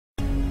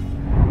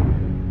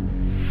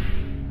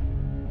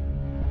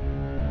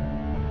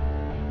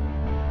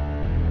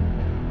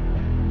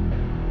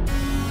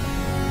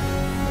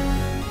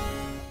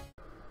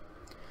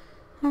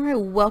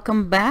Alright,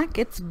 welcome back.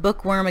 It's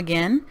Bookworm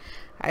again.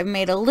 I've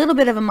made a little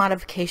bit of a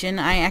modification.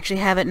 I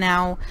actually have it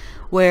now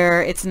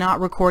where it's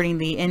not recording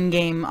the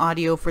in-game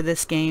audio for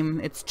this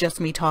game. It's just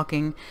me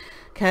talking.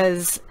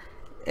 Because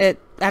I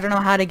don't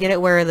know how to get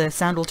it where the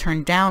sound will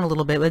turn down a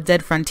little bit. With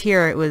Dead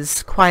Frontier it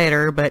was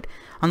quieter, but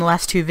on the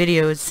last two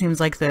videos it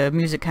seems like the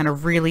music kind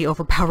of really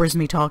overpowers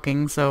me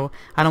talking, so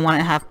I don't want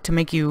to have to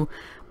make you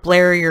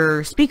blare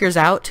your speakers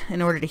out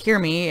in order to hear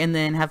me and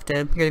then have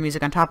to hear the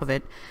music on top of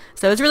it.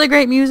 So it's really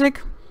great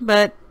music,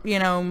 but you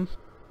know,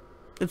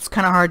 it's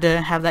kind of hard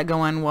to have that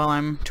going while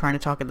I'm trying to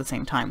talk at the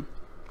same time.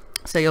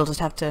 So you'll just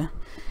have to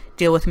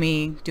deal with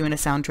me doing a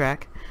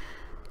soundtrack.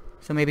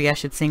 So maybe I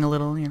should sing a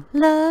little, you know,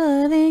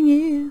 loving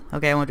you.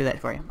 Okay, I won't do that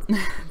for you.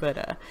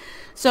 But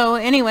so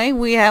anyway,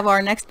 we have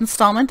our next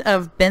installment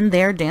of Been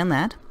There, Done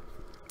That.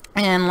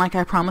 And like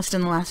I promised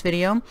in the last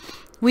video,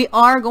 we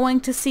are going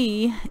to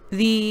see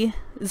the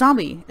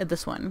zombie at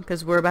this one,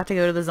 because we're about to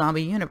go to the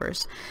zombie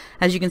universe.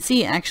 As you can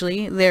see,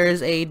 actually,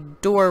 there's a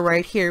door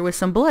right here with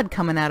some blood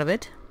coming out of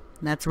it.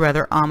 That's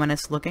rather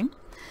ominous looking.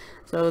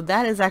 So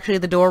that is actually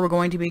the door we're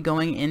going to be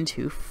going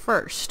into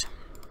first.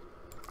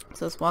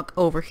 So let's walk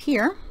over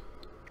here.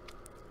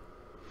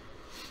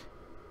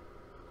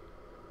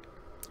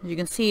 As you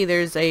can see,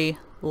 there's a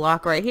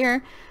lock right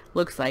here.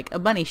 Looks like a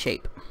bunny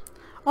shape.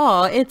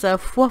 Oh, it's a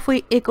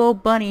fluffy ickle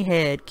bunny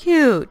head.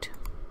 Cute!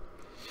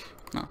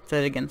 Oh,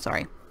 say it again,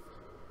 sorry.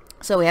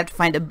 So we have to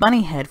find a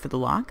bunny head for the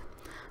lock.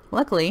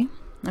 Luckily,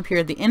 up here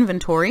at the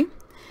inventory,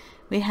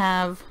 we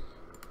have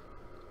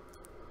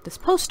this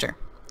poster.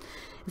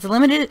 It's a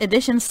limited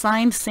edition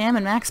signed Sam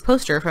and Max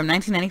poster from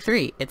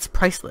 1993. It's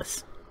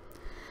priceless.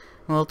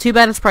 Well, too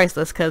bad it's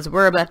priceless, because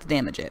we're about to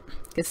damage it.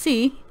 You can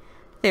see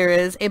there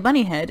is a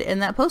bunny head in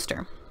that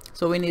poster.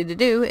 So what we need to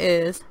do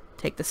is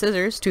take the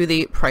scissors to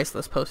the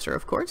priceless poster,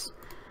 of course.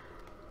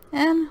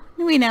 And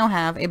we now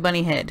have a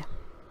bunny head.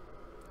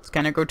 It's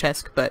kind of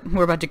grotesque, but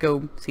we're about to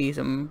go see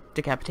some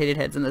decapitated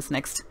heads in this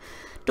next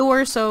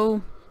door,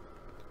 so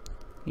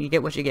you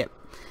get what you get.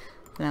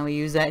 So now we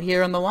use that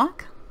here on the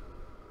lock,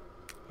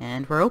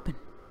 and we're open.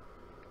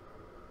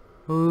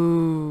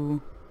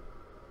 Ooh,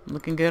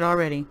 looking good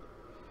already.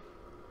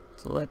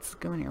 So let's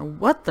go in here.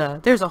 What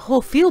the? There's a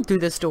whole field through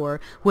this door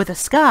with a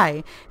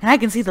sky, and I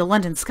can see the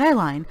London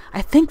skyline.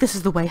 I think this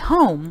is the way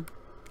home.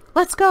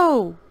 Let's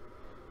go!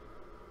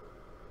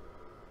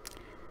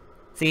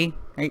 See?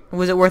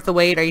 Was it worth the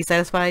wait? Are you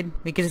satisfied?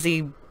 We get to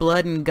see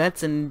blood and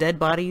guts and dead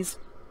bodies.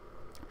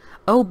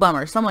 Oh,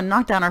 bummer. Someone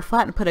knocked down our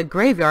flat and put a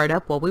graveyard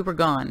up while we were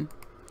gone.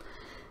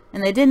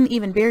 And they didn't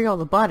even bury all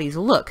the bodies.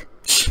 Look.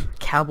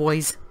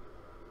 Cowboys.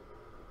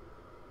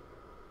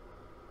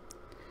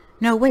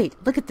 No, wait.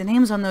 Look at the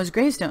names on those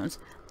gravestones.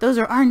 Those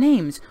are our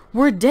names.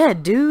 We're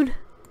dead, dude.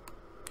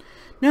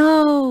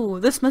 No!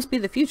 This must be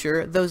the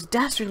future. Those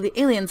dastardly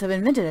aliens have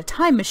invented a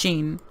time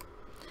machine.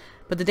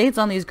 But the dates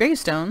on these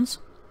gravestones...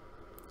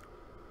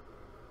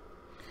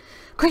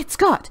 Great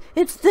Scott!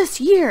 It's this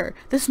year!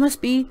 This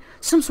must be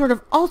some sort of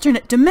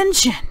alternate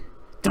dimension!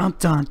 Dun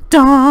dun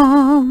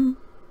dun!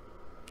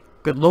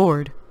 Good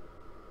lord.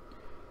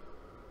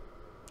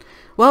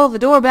 Well, the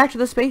door back to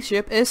the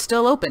spaceship is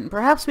still open.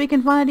 Perhaps we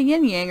can find a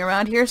yin-yang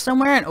around here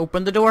somewhere and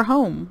open the door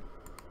home.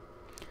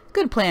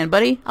 Good plan,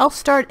 buddy. I'll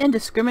start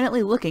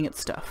indiscriminately looking at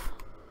stuff.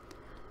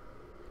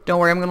 Don't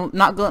worry, I'm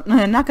not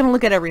gonna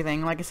look at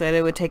everything. Like I said,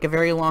 it would take a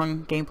very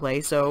long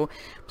gameplay, so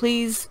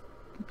please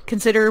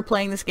consider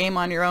playing this game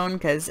on your own,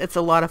 because it's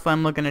a lot of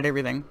fun looking at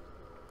everything.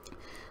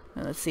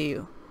 Let's see.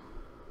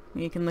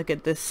 You can look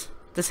at this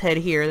head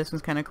here. This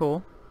one's kind of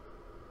cool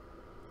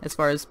as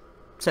far as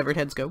severed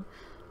heads go.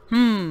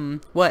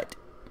 What?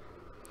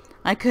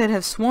 I could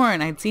have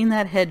sworn I'd seen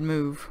that head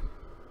move.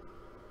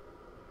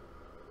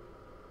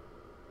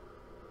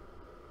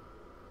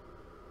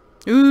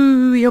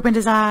 Ooh, he opened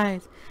his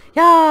eyes.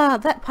 Yeah,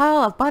 that pile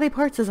of body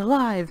parts is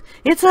alive.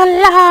 It's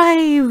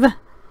alive!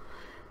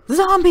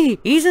 Zombie!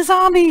 He's a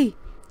zombie!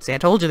 See, I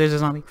told you there's a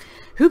zombie.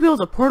 Who built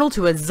a portal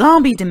to a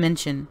zombie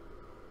dimension?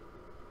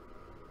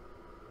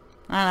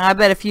 I don't know, I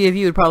bet a few of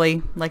you would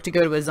probably like to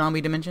go to a zombie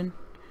dimension.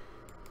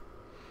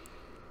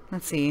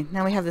 Let's see.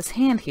 Now we have this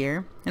hand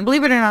here. And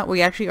believe it or not,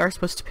 we actually are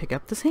supposed to pick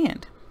up this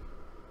hand.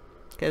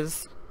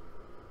 Because,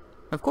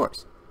 of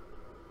course.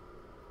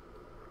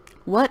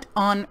 What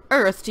on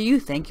earth do you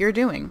think you're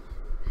doing?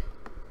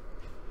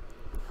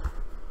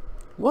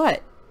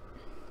 What?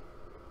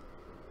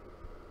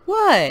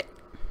 What?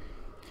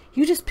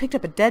 You just picked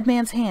up a dead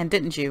man's hand,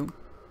 didn't you?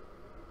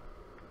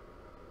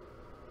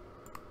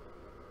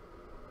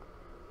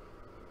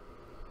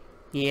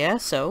 Yeah,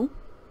 so?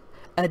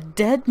 A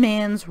dead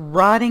man's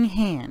rotting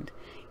hand.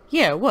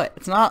 Yeah, what?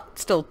 It's not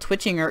still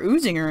twitching or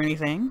oozing or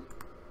anything.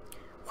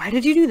 Why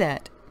did you do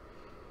that?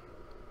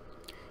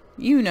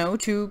 You know,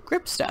 to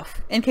grip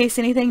stuff. In case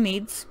anything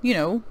needs, you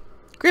know,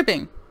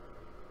 gripping.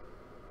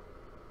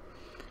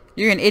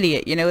 You're an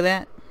idiot, you know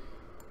that?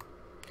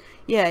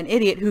 Yeah, an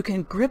idiot who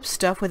can grip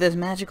stuff with his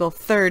magical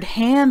third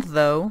hand,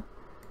 though.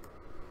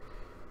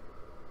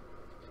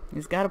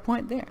 He's got a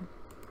point there.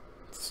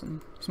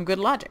 Some good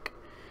logic.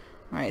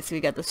 Alright, so we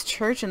got this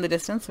church in the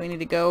distance, so we need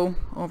to go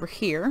over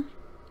here,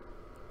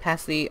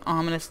 past the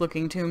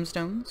ominous-looking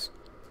tombstones,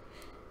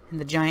 and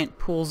the giant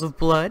pools of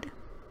blood.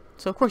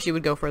 So of course you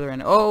would go further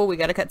in. Oh, we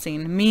got a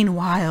cutscene.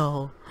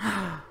 Meanwhile...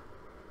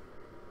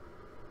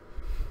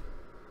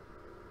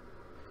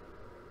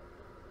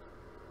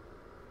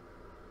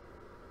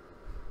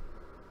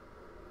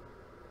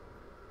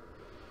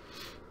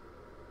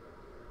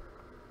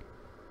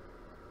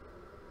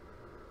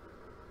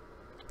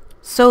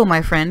 So,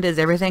 my friend, is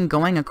everything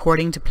going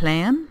according to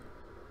plan?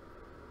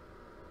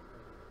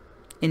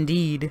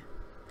 Indeed.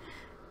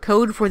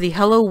 Code for the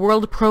Hello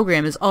World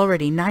program is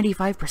already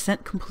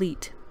 95%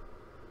 complete.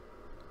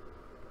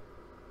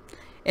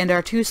 And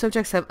our two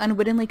subjects have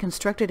unwittingly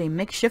constructed a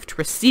makeshift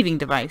receiving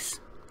device,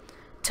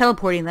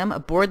 teleporting them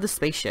aboard the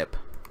spaceship.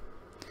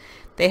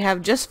 They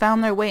have just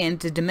found their way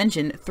into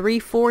Dimension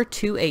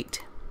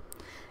 3428.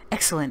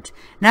 Excellent.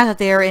 Now that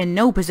they are in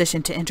no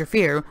position to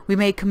interfere, we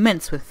may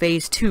commence with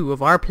Phase 2 of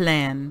our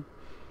plan.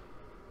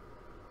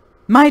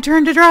 My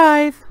turn to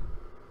drive!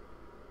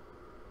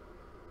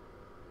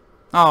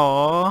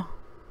 Aww.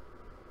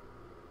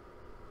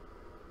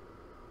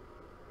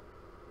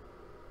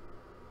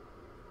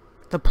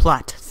 The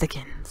plot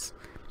thickens.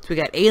 So we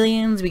got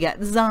aliens, we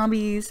got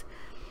zombies,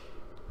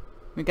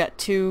 we got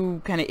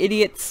two kind of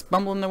idiots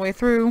bumbling their way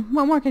through.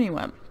 What more can you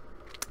want?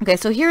 Okay,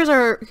 so here's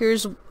our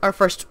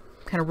first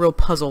kind of real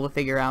puzzle to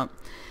figure out.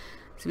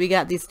 So we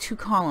got these two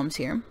columns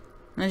here,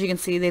 and as you can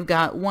see, they've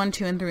got 1,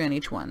 2, and 3 on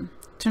each one.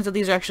 Turns out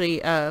these are actually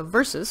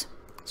verses,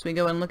 so we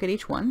go and look at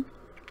each one.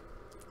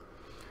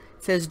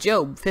 It says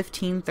Job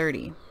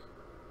 15:30. It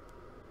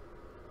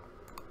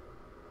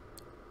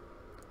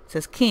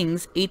says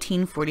Kings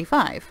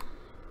 18:45. It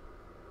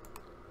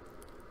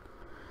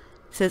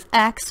says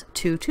Acts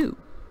 2:2.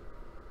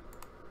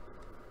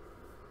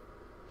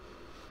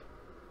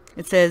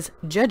 It says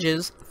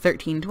Judges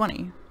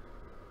 13:20.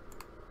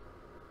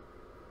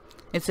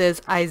 It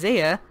says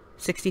Isaiah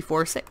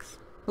 64:6.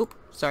 Oop,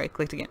 sorry,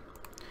 clicked again.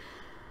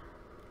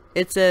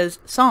 It says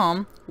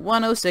Psalm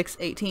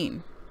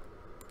 106:18.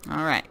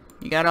 Alright,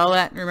 you got all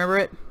that? Remember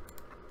it?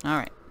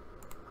 Alright.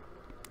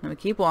 Now we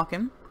keep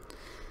walking.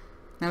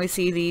 Now we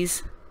see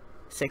these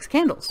 6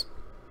 candles.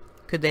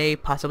 Could they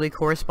possibly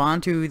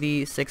correspond to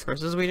the 6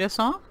 verses we just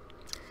saw?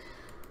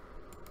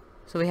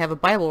 So we have a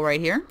Bible right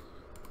here.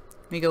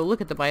 We go look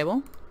at the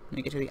Bible. Let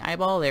me get to the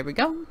eyeball. There we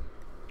go.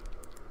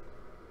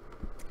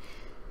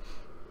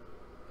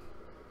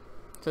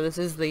 So this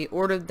is the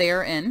order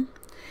they're in.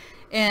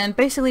 And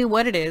basically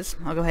what it is,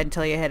 I'll go ahead and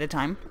tell you ahead of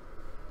time.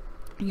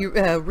 You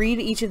read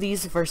each of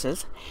these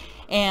verses,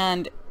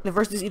 and the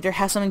verses either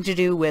have something to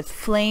do with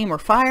flame or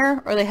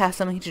fire, or they have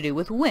something to do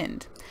with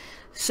wind.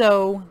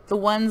 So the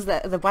ones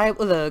that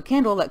the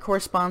candle that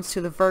corresponds to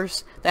the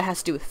verse that has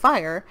to do with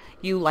fire,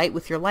 you light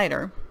with your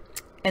lighter.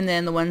 And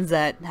then the ones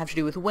that have to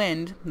do with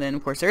wind, then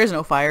of course there is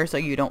no fire, so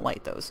you don't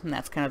light those. And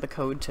that's kind of the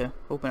code to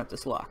open up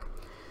this lock.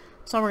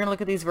 So we're going to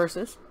look at these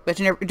verses. But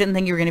you didn't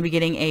think you were going to be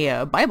getting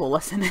a Bible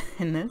lesson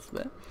in this.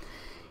 But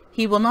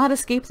he will not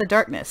escape the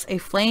darkness. A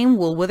flame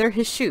will wither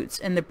his shoots,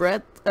 and the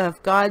breath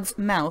of God's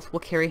mouth will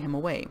carry him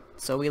away.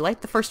 So we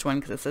light the first one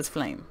because it says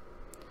flame.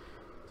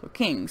 So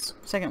Kings,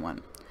 second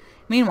one.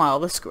 Meanwhile,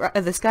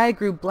 the sky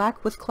grew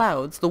black with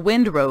clouds. The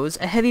wind rose.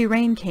 A heavy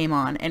rain came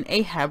on, and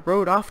Ahab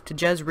rode off to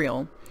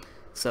Jezreel.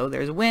 So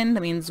there's wind.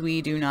 That means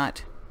we do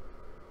not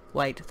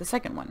light the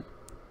second one.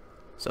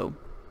 So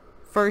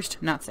first,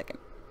 not second.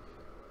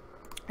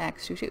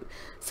 Acts 2:2.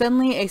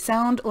 Suddenly a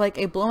sound like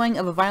a blowing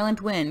of a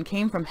violent wind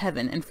came from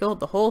heaven and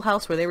filled the whole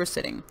house where they were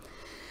sitting.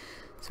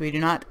 So we do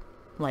not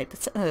light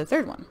the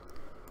third one.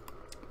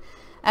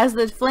 As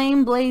the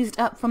flame blazed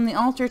up from the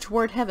altar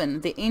toward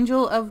heaven, the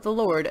angel of the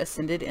Lord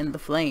ascended in the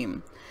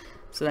flame.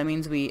 So that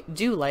means we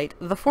do light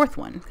the fourth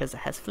one because it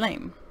has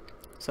flame.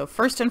 So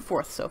first and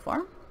fourth so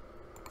far.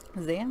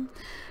 Isaiah.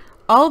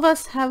 All of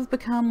us have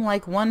become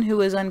like one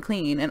who is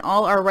unclean, and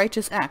all our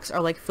righteous acts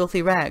are like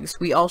filthy rags.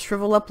 We all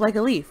shrivel up like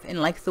a leaf,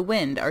 and like the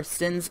wind, our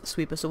sins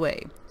sweep us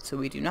away. So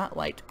we do not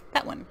light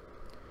that one.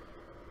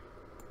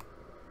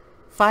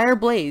 Fire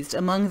blazed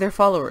among their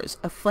followers.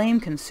 A flame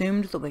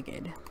consumed the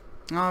wicked.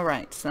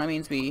 Alright, so that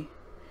means we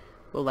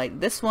will light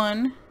this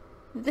one,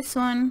 and this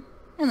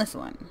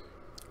one.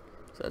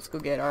 So let's go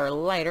get our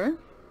lighter.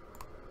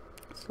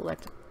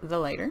 Select the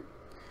lighter.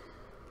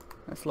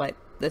 Let's light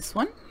this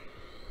one.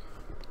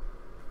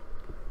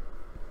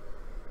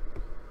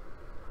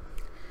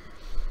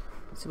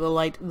 So we'll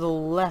light the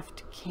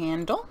left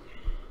candle.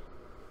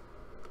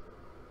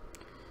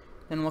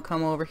 Then we'll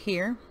come over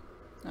here.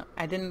 Oh,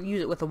 I didn't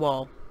use it with the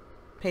wall.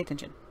 Pay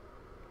attention.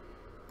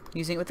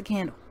 Using it with the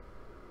candle.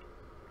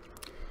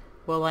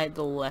 We'll light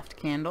the left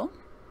candle.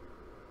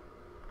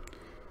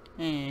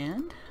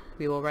 And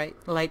we will light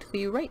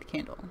the right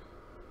candle.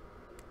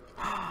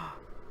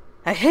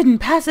 A hidden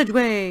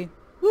passageway!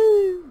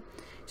 Woo!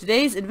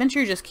 Today's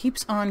adventure just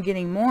keeps on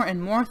getting more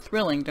and more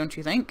thrilling, don't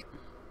you think?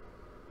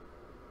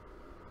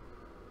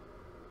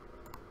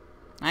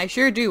 I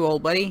sure do,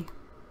 old buddy.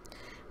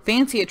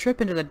 Fancy a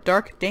trip into the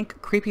dark, dank,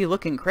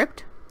 creepy-looking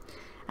crypt?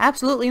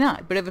 Absolutely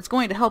not, but if it's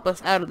going to help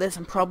us out of this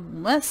improbable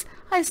mess,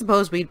 I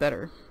suppose we'd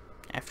better.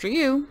 After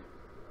you.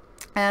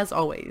 As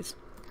always.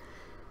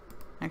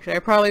 Actually, I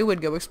probably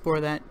would go explore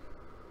that.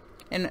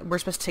 And we're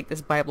supposed to take this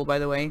Bible, by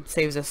the way. It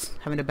saves us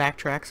having to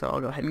backtrack, so I'll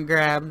go ahead and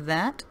grab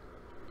that.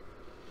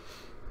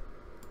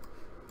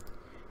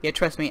 Yeah,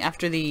 trust me,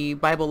 after the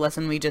Bible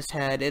lesson we just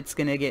had, it's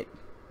gonna get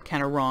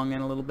kind of wrong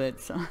in a little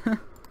bit, so...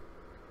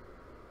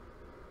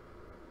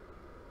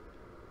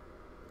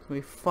 We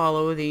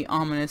follow the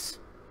ominous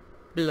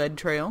blood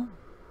trail.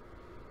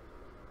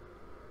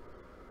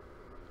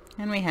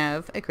 And we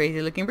have a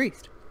crazy looking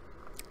priest.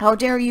 How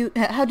dare you,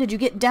 how did you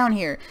get down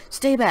here?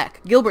 Stay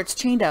back. Gilbert's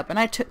chained up and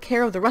I took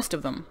care of the rest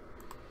of them.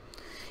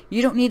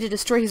 You don't need to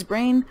destroy his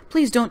brain.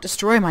 Please don't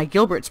destroy my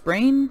Gilbert's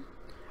brain.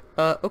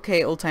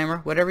 Okay, old timer,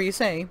 whatever you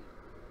say.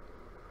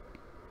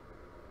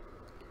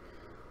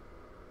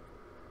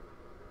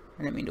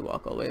 I didn't mean to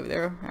walk all the way over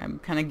there. I'm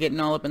kind of getting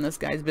all up in this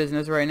guy's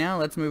business right now.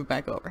 Let's move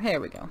back over. Here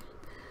we go.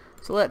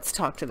 So let's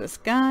talk to this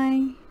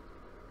guy.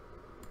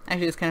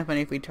 Actually, it's kind of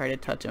funny if we try to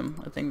touch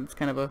him. I think it's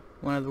kind of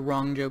one of the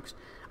wrong jokes.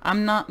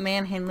 I'm not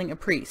manhandling a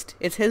priest.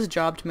 It's his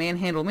job to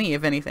manhandle me,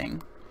 if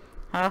anything.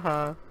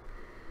 Haha.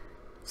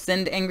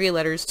 Send angry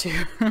letters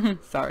to...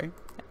 Sorry.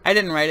 I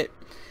didn't write it.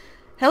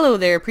 Hello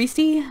there,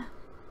 priesty.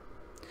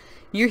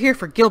 You're here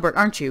for Gilbert,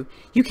 aren't you?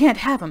 You can't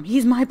have him.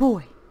 He's my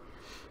boy.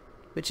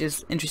 Which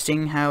is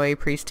interesting how a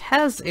priest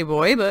has a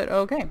boy, but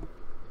okay.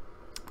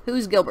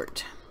 Who's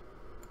Gilbert?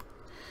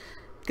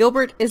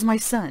 Gilbert is my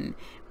son.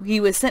 He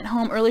was sent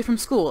home early from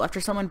school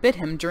after someone bit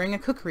him during a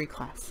cookery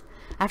class.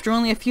 After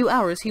only a few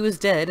hours, he was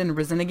dead and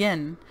risen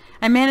again.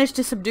 I managed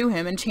to subdue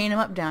him and chain him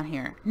up down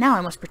here. Now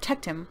I must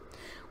protect him,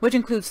 which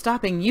includes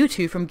stopping you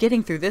two from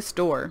getting through this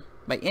door,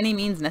 by any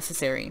means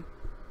necessary.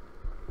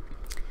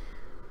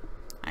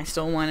 I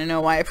still want to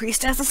know why a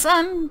priest has a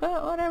son,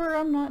 but whatever,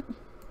 I'm not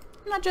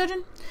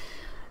judging.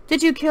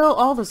 Did you kill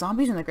all the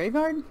zombies in the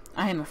graveyard?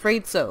 I am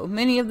afraid so.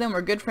 Many of them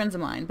were good friends of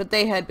mine, but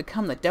they had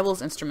become the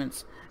devil's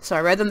instruments. So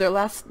I read them their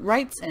last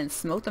rites and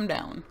smote them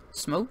down.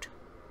 Smote?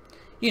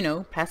 You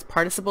know, past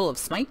participle of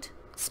smite?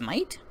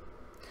 Smite?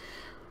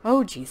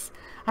 Oh, jeez.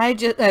 I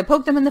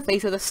poked them in the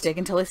face with a stick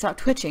until they stopped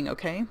twitching,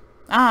 okay?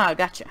 Ah,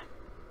 gotcha.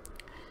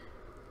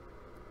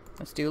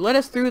 Let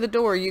us through the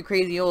door, you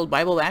crazy old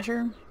Bible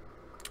basher.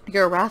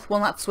 Your wrath will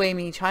not sway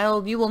me,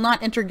 child. You will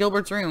not enter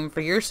Gilbert's room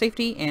for your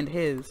safety and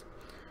his.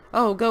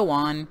 Oh, go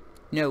on.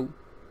 No.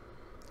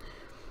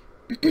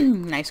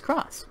 Nice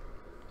cross.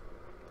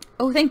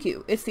 Oh, thank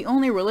you. It's the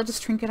only religious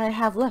trinket I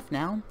have left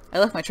now. I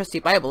left my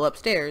trusty Bible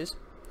upstairs.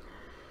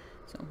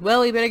 So,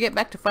 well, we better get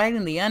back to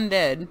fighting the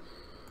undead.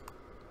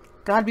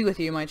 God be with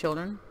you, my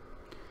children.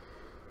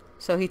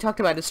 So he talked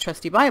about his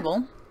trusty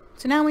Bible.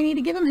 So now we need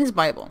to give him his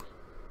Bible.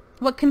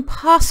 What can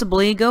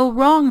possibly go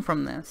wrong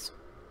from this?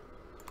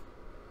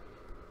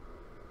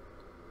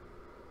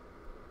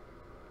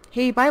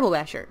 Hey, Bible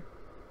basher.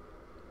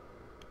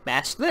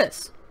 Bash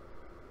this.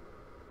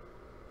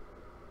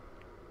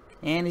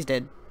 And he's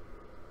dead.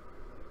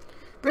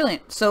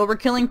 Brilliant. So we're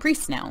killing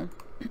priests now.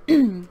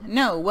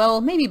 No,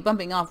 well, maybe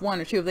bumping off one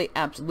or two if they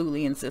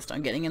absolutely insist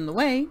on getting in the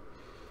way.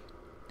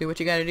 Do what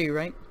you gotta do,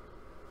 right?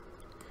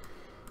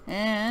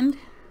 And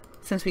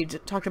since we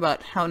talked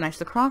about how nice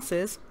the cross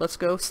is, let's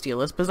go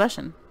steal his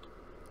possession.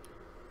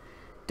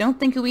 Don't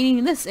think you'll be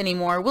needing this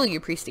anymore, will you,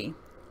 priesty?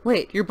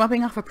 Wait, you're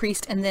bumping off a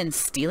priest and then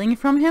stealing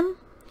from him?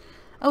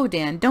 Oh,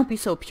 Dan, don't be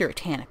so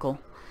puritanical.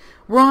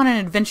 We're on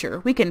an adventure.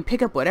 We can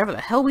pick up whatever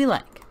the hell we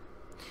like.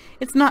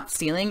 It's not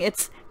stealing,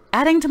 it's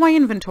adding to my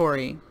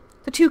inventory.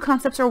 The two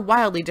concepts are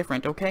wildly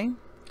different, okay?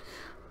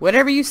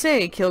 Whatever you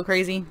say, Kill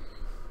Crazy.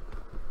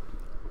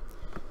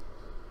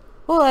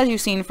 Well, as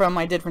you've seen from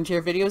my Dead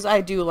Frontier videos,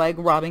 I do like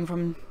robbing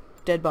from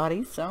dead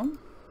bodies, so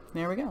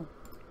there we go.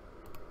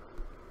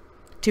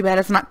 Too bad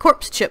it's not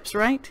corpse chips,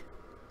 right?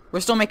 We're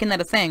still making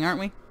that a thing,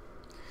 aren't we?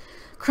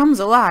 Crumbs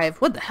alive!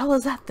 What the hell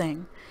is that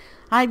thing?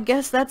 I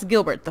guess that's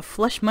Gilbert, the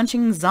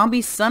flesh-munching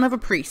zombie son of a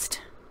priest.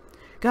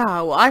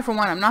 God, well, I for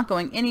one am not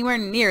going anywhere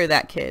near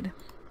that kid.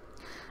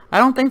 I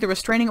don't think the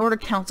restraining order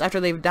counts after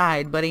they've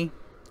died, buddy.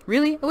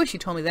 Really? I wish you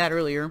told me that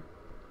earlier.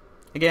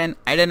 Again,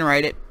 I didn't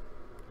write it.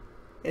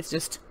 It's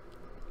just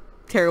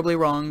terribly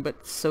wrong,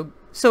 but so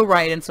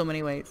right in so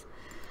many ways.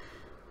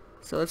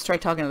 So let's try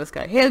talking to this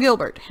guy. Hey,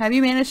 Gilbert, have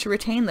you managed to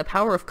retain the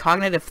power of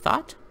cognitive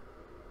thought?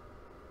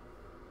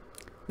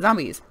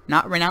 Zombies,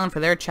 not renowned for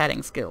their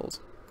chatting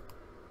skills.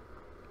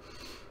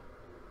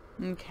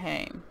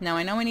 Okay, now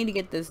I know I need to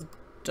get this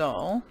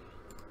doll.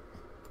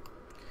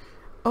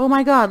 Oh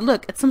my god,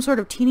 look, it's some sort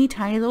of teeny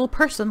tiny little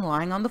person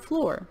lying on the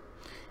floor.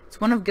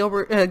 It's one of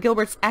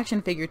Gilbert's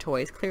action figure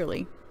toys,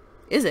 clearly.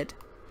 Is it?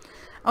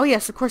 Oh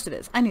yes, of course it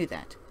is. I knew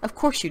that. Of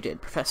course you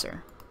did,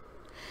 Professor.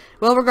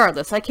 Well,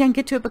 regardless, I can't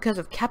get to it because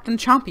of Captain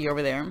Chompy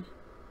over there.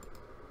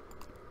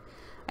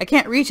 I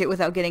can't reach it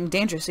without getting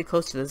dangerously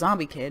close to the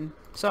zombie kid.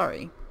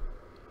 Sorry.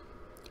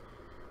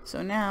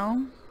 So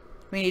now,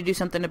 we need to do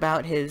something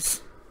about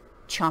his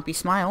chompy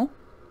smile.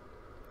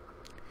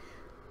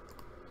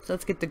 So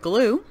let's get the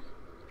glue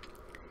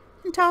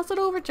and toss it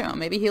over to him.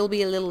 Maybe he'll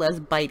be a little less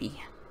bitey.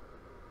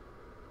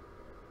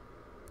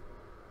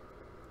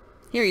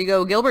 Here you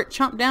go, Gilbert.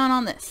 Chomp down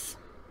on this.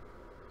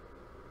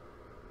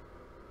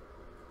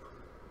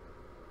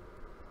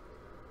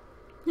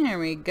 There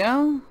we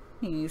go.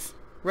 He's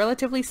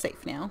relatively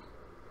safe now.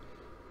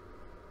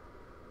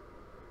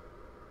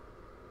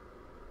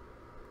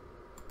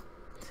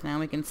 So now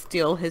we can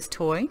steal his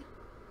toy.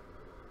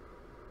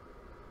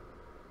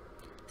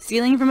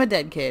 Stealing from a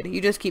dead kid.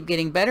 You just keep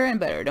getting better and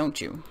better, don't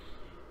you?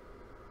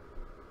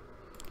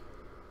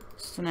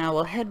 So now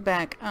we'll head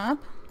back up.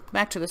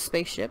 Back to the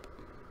spaceship.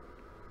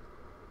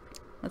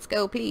 Let's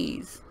go,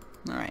 please.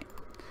 Alright.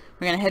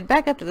 We're going to head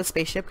back up to the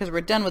spaceship because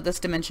we're done with this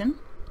dimension.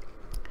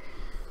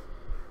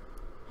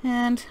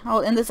 And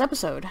I'll end this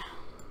episode.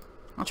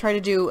 I'll try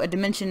to do a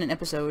dimension an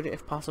episode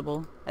if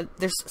possible.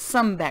 There's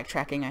some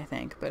backtracking, I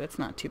think, but it's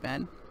not too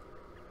bad.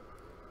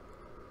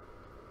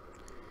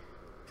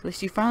 At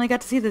least you finally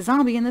got to see the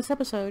zombie in this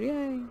episode.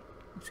 Yay!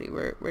 Let's see,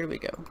 where do we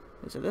go?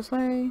 Is it this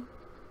way?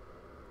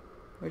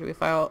 Or do we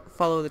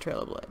follow the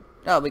trail of blood?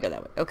 Oh, we go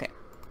that way. Okay.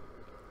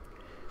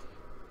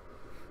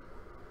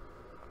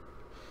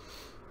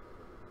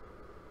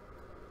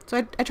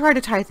 So I try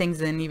to tie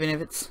things in, even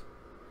if it's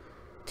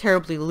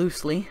terribly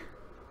loosely.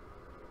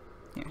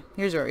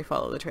 Here's where we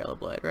follow the trail of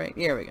blood, right?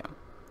 Here we go.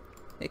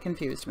 It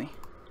confused me.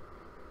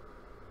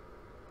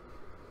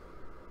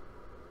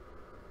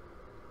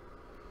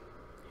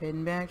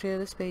 Heading back to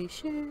the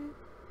spaceship.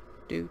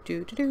 Do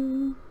do do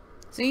do.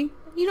 See?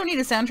 You don't need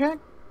a soundtrack.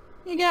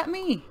 You got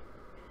me.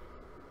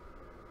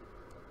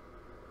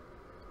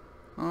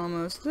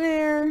 Almost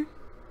there.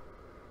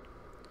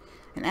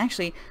 And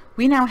actually,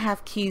 we now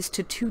have keys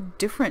to 2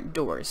 different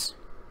doors.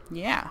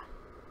 Yeah.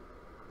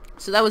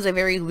 So that was a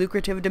very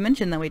lucrative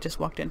dimension that we just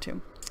walked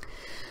into.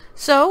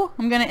 So,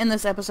 I'm going to end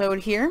this episode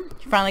here.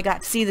 You finally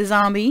got to see the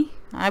zombie.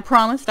 I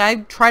promised.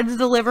 I tried to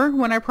deliver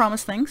when I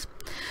promised things.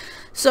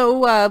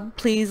 So,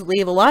 please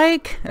leave a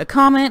like, a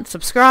comment,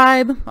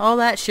 subscribe, all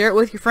that. Share it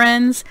with your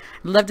friends.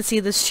 I'd love to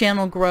see this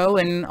channel grow,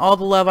 and all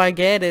the love I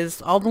get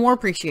is all the more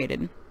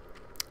appreciated.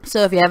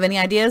 So, if you have any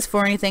ideas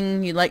for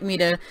anything you'd like me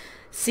to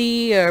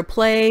see or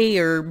play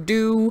or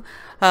do,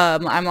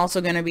 I'm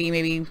also going to be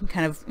maybe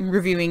kind of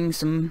reviewing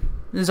some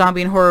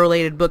zombie and horror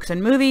related books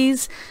and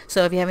movies.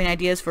 So if you have any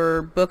ideas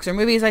for books or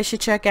movies I should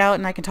check out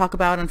and I can talk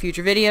about on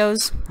future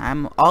videos,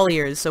 I'm all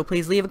ears. So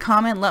please leave a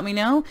comment, let me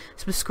know,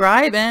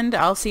 subscribe, and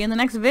I'll see you in the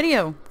next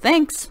video.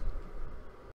 Thanks!